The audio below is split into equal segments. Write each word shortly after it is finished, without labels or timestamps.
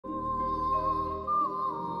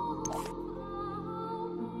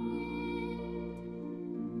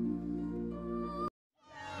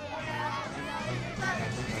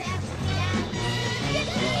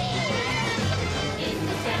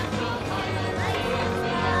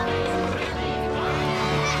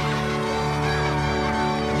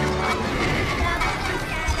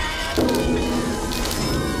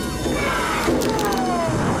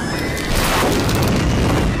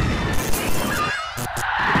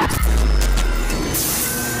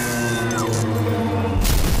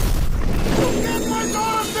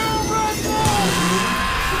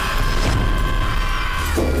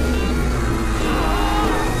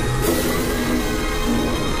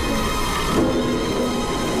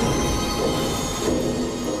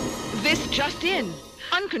locked in.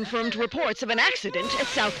 Unconfirmed reports of an accident at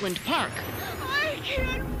Southland Park. I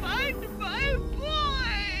can't find my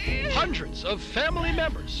boy! Hundreds of family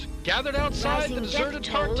members gathered outside the deserted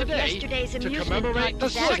park today to commemorate the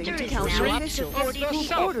second anniversary of the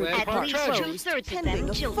Southland Park tragedy. Pending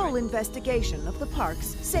a full investigation of the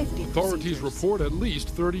park's safety Authorities report at least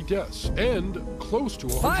 30 deaths and close to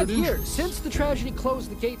 100 5 injuries. years since the tragedy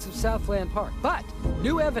closed the gates of Southland Park, but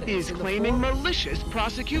new evidence Is in the claiming form... malicious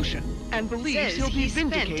prosecution and believes he'll be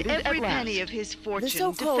vindicated every at last. penny of his The fortune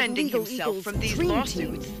so-called defending Legal himself Eagles from these dream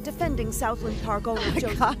lawsuits. team defending Southland Park owner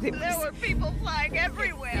Joseph. There were people flying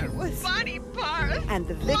everywhere. Body parts. And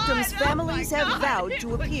the victims' Blood. families Oh my have God. vowed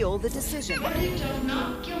to appeal the decision.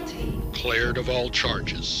 Not guilty. Cleared of all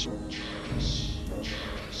charges.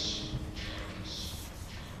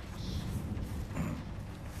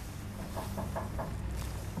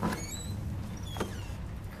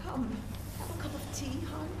 Come, have a cup of tea,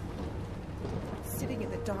 hon. Sitting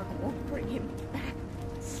in the dark won't bring him back,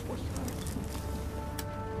 sweetheart.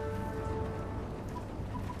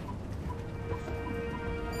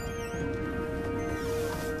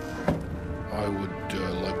 I would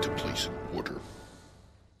like to place an order.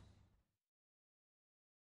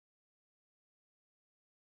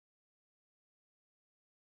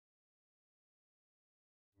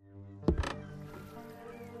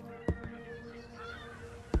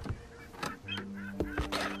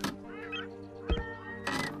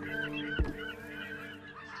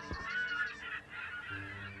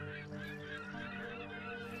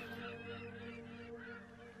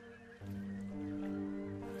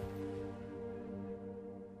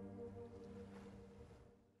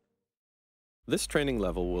 This training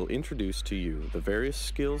level will introduce to you the various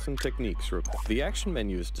skills and techniques required. The action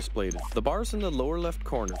menu is displayed. The bars in the lower left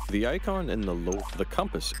corner, the icon in the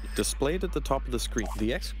compass displayed at the top of the screen.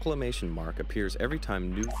 The exclamation mark appears every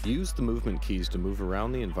time new. Use the movement keys to move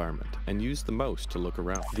around the environment and use the mouse to look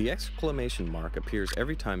around. The exclamation mark appears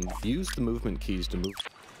every time. Use the movement keys to move.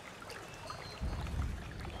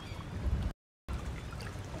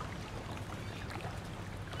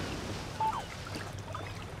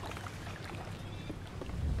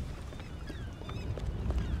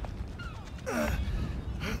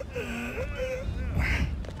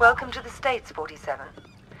 Welcome to the States, 47.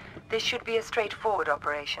 This should be a straightforward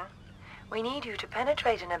operation. We need you to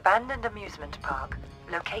penetrate an abandoned amusement park,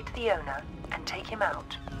 locate the owner, and take him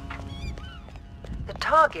out. The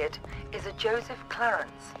target is a Joseph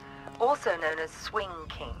Clarence, also known as Swing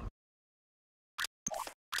King.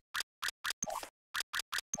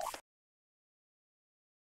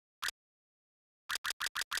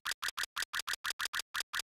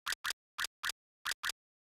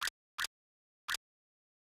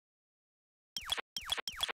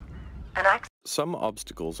 An Some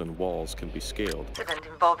obstacles and walls can be scaled. accident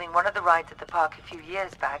involving one of the rides at the park a few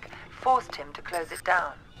years back forced him to close it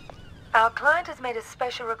down. Our client has made a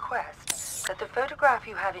special request that the photograph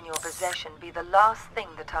you have in your possession be the last thing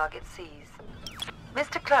the target sees.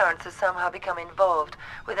 Mr. Clarence has somehow become involved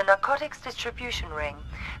with a narcotics distribution ring,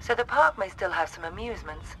 so the park may still have some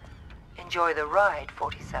amusements. Enjoy the ride,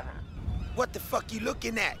 47. What the fuck you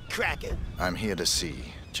looking at, cracker? I'm here to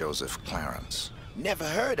see Joseph Clarence. Never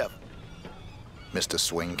heard of him. Mr.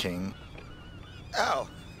 Swing King? Oh,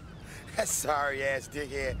 that sorry-ass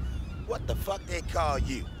dickhead. What the fuck they call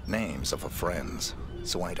you? Names of a friends,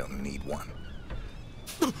 so I don't need one.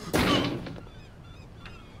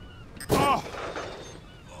 Oh.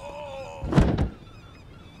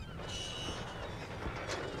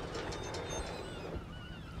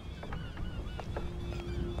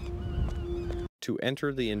 To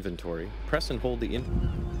enter the inventory, press and hold the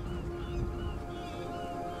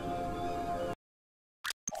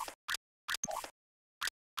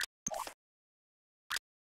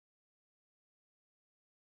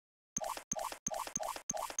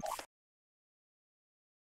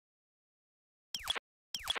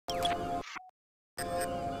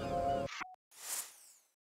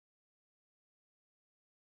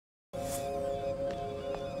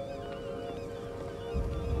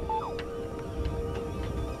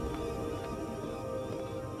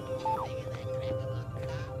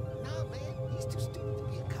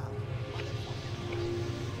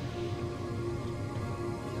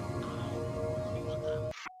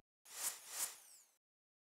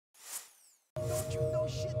Don't you know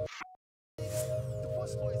shit? The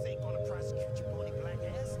bus lawyers ain't gonna prosecute your bony black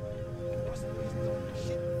ass. The bus lawyers don't know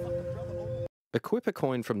shit. Fuck a brother over. Equip a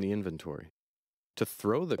coin from the inventory. To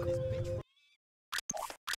throw the This bitch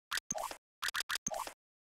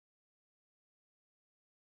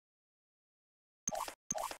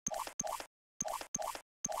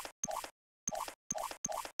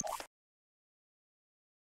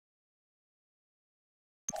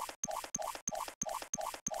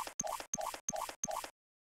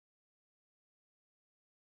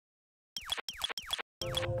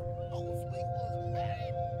Old Swing was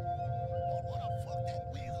married. Don't wanna fuck that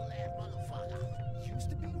weasel-ass motherfucker. Used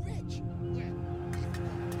to be rich. Well, he's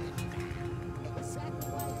not rich. He was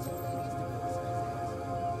sacrificing some ladies to pussy his ass.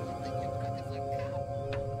 You think your cracker's a cop?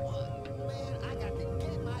 What? Man, I got to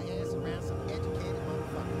get my ass around some educated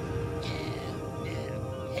motherfuckers.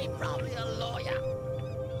 Yeah. He probably a lawyer.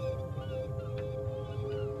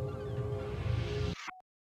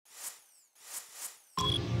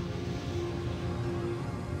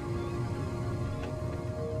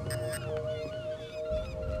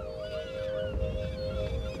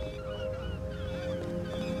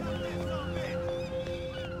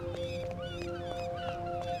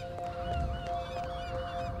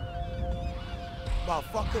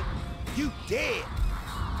 Motherfucker, you dead.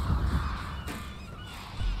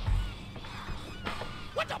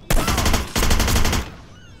 What the fuck?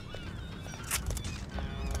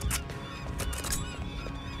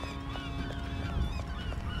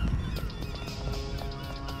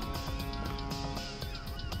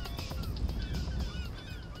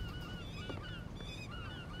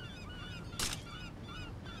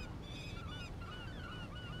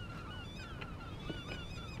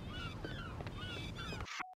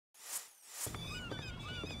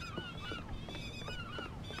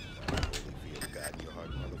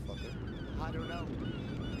 I don't know.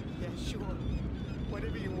 Yeah, sure.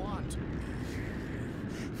 Whatever you want.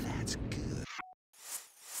 That's good.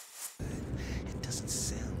 It doesn't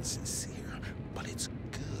sound sincere, but it's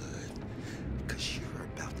good. Because you're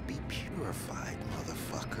about to be purified,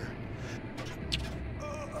 motherfucker.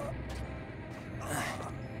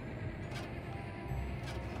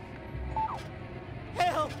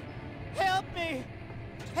 Help! Help me!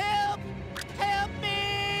 Help! Help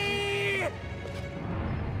me!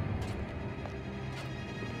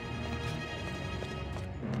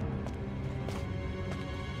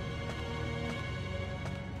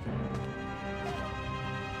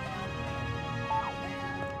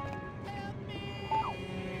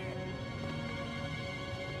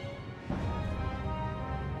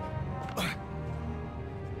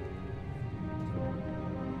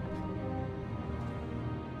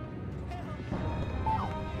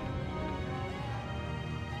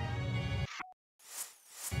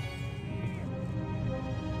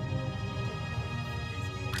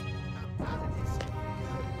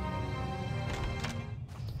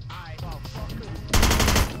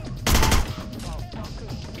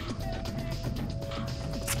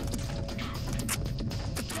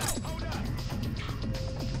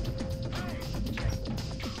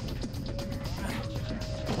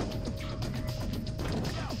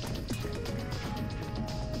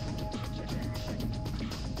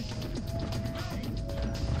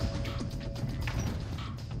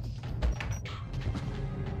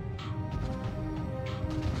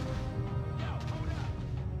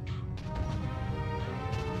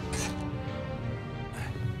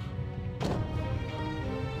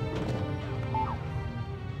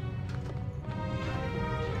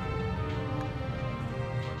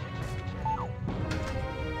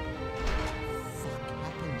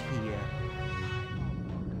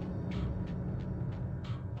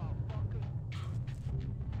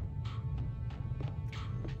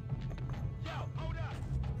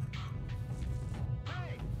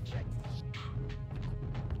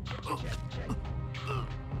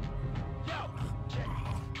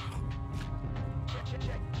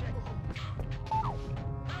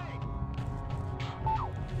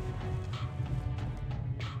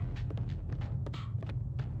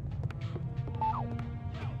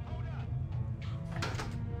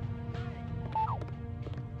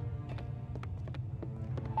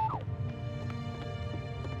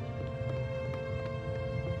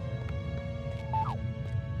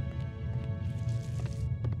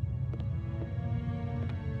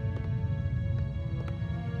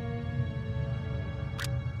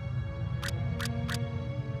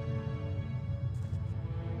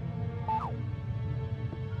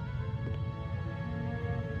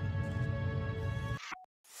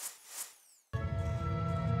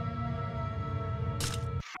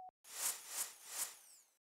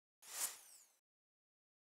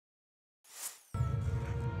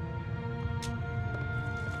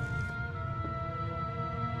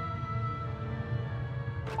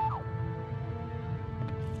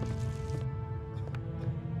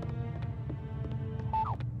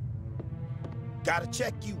 Gotta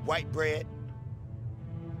check you, white bread.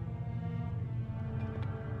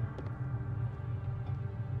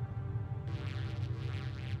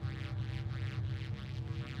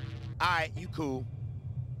 Alright, you cool.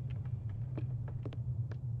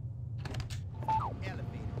 Elevator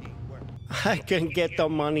ain't working. I can get the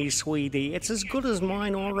money, sweetie. It's as good as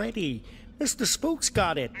mine already. Mr. Spook's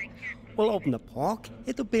got it. We'll open the park.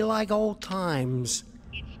 It'll be like old times.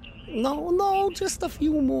 No, just a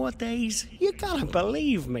few more days. You gotta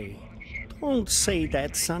believe me. Don't say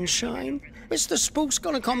that, sunshine. Mr. Spook's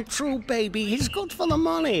gonna come true, baby. He's good for the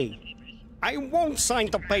money. I won't sign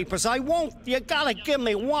the papers. I won't. You gotta give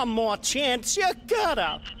me one more chance. You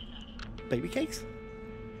gotta. Baby cakes?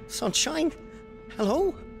 Sunshine?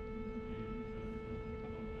 Hello?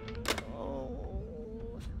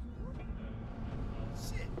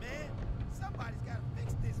 Shit, man. Somebody's gotta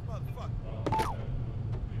fix this motherfucker.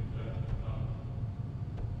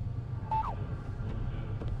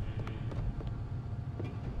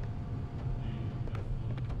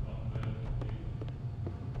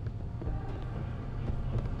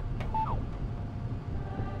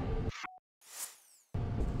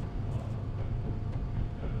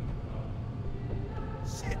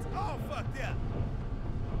 Shit's all fucked up.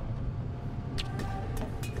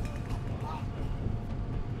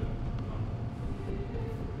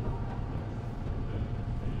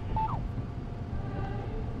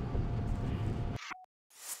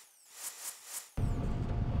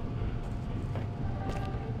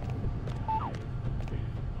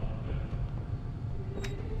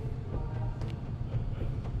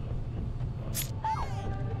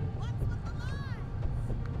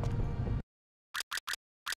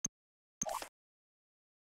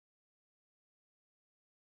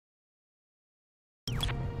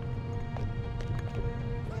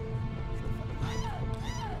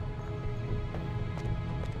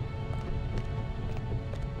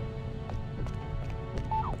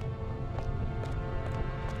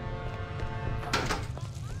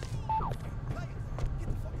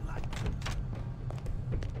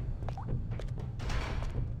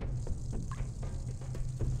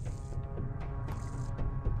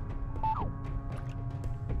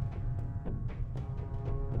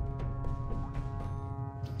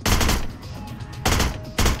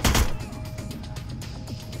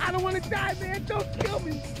 I don't want to die, man. Don't kill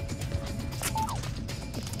me.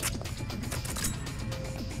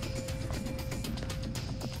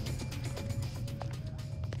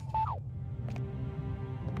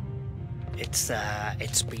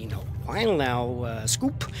 It's been a while now,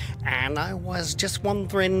 Scoop, and I was just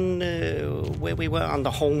wondering where we were on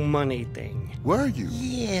the whole money thing. Were you?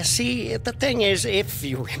 Yeah, see, the thing is, if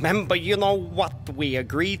you remember, you know what we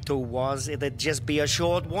agreed to was it'd just be a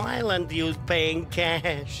short while and you'd pay in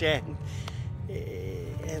cash, and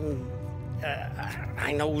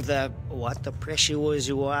I know what the pressures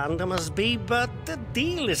you were under must be, but the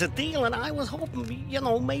deal is a deal, and I was hoping,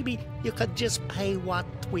 maybe you could just pay what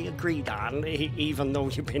we agreed on, even though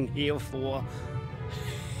you've been here for,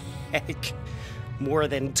 heck, more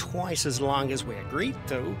than twice as long as we agreed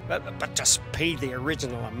to. But just pay the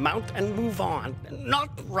original amount and move on. Not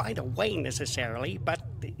right away necessarily, but,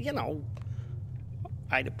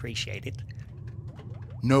 I'd appreciate it.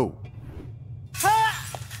 No.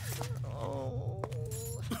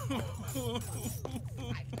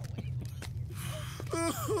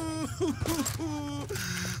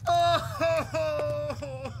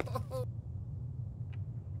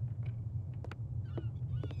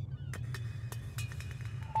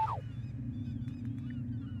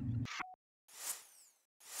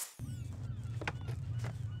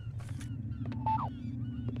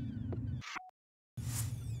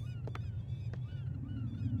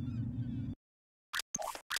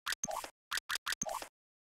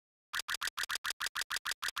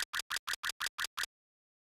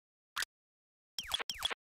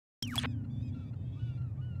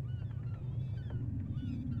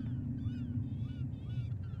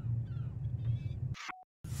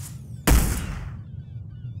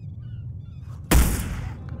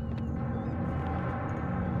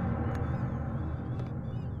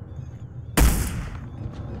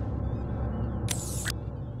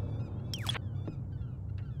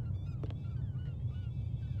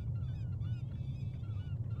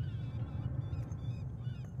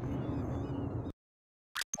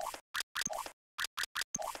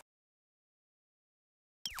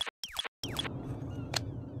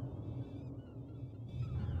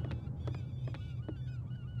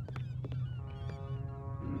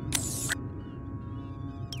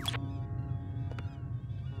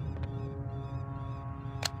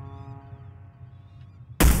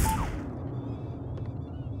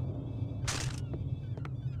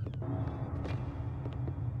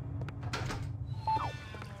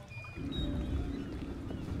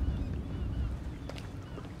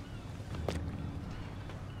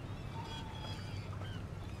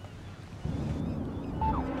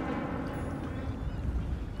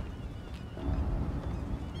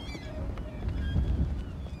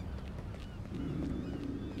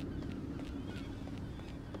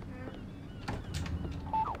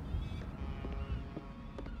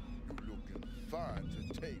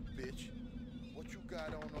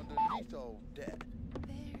 teeth all that?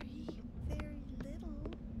 Very, very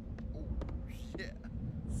little. Oh, yeah.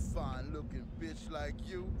 Fine-looking bitch like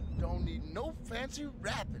you don't need no fancy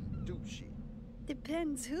wrapping, do she?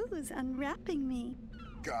 Depends who's unwrapping me.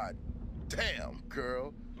 God damn,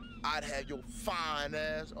 girl. I'd have your fine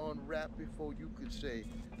ass unwrapped before you could say,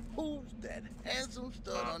 "Who's that handsome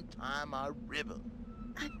stud untying my ribbon?"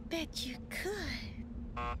 I bet you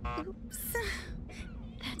could. Oops.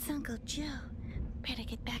 That's Uncle Joe. Better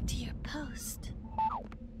get back to your post.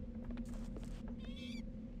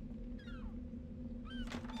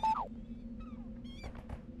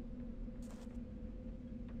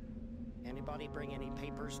 Anybody bring any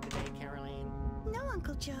papers today, Caroline? No,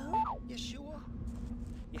 Uncle Joe. You sure?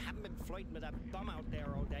 You haven't been flirting with that bum out there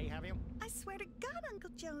all day, have you? I swear to God,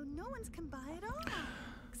 Uncle Joe, no one's come by at all.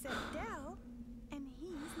 Except Dell. And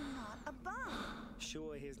he's not a bum.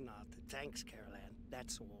 Sure he's not. Thanks, Caroline.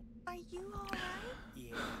 That's all. Are you all right?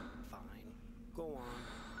 Yeah, fine. Go on.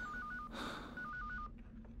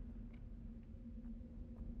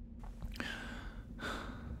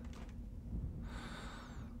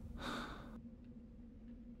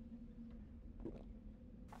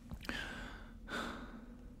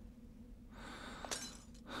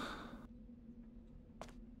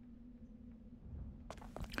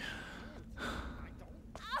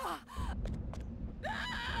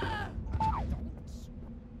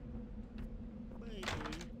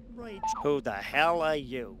 Who the hell are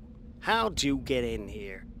you? How'd you get in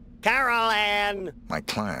here? Caroline! My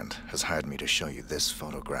client has hired me to show you this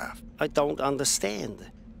photograph. I don't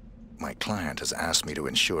understand. My client has asked me to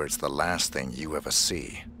ensure it's the last thing you ever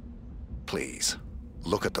see. Please,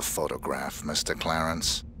 look at the photograph, Mr.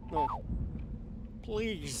 Clarence. No.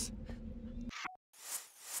 Please.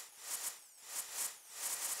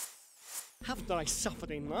 Haven't I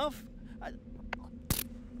suffered enough?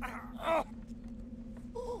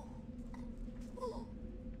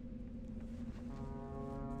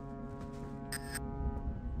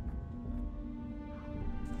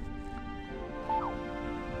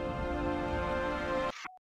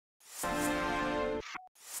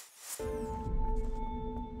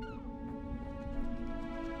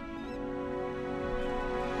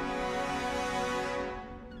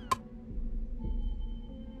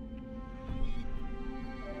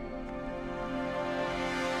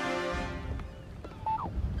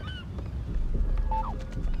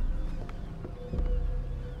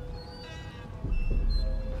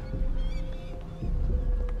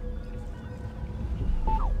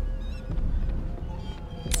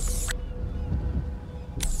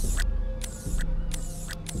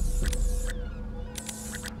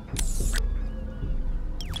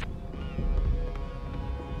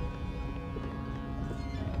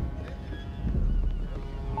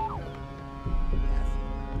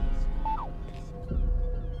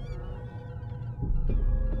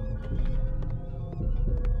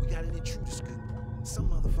 Some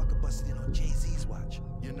motherfucker busted in on Jay-Z's watch.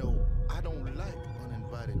 You know, I don't like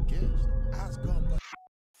uninvited guests. I was gonna bust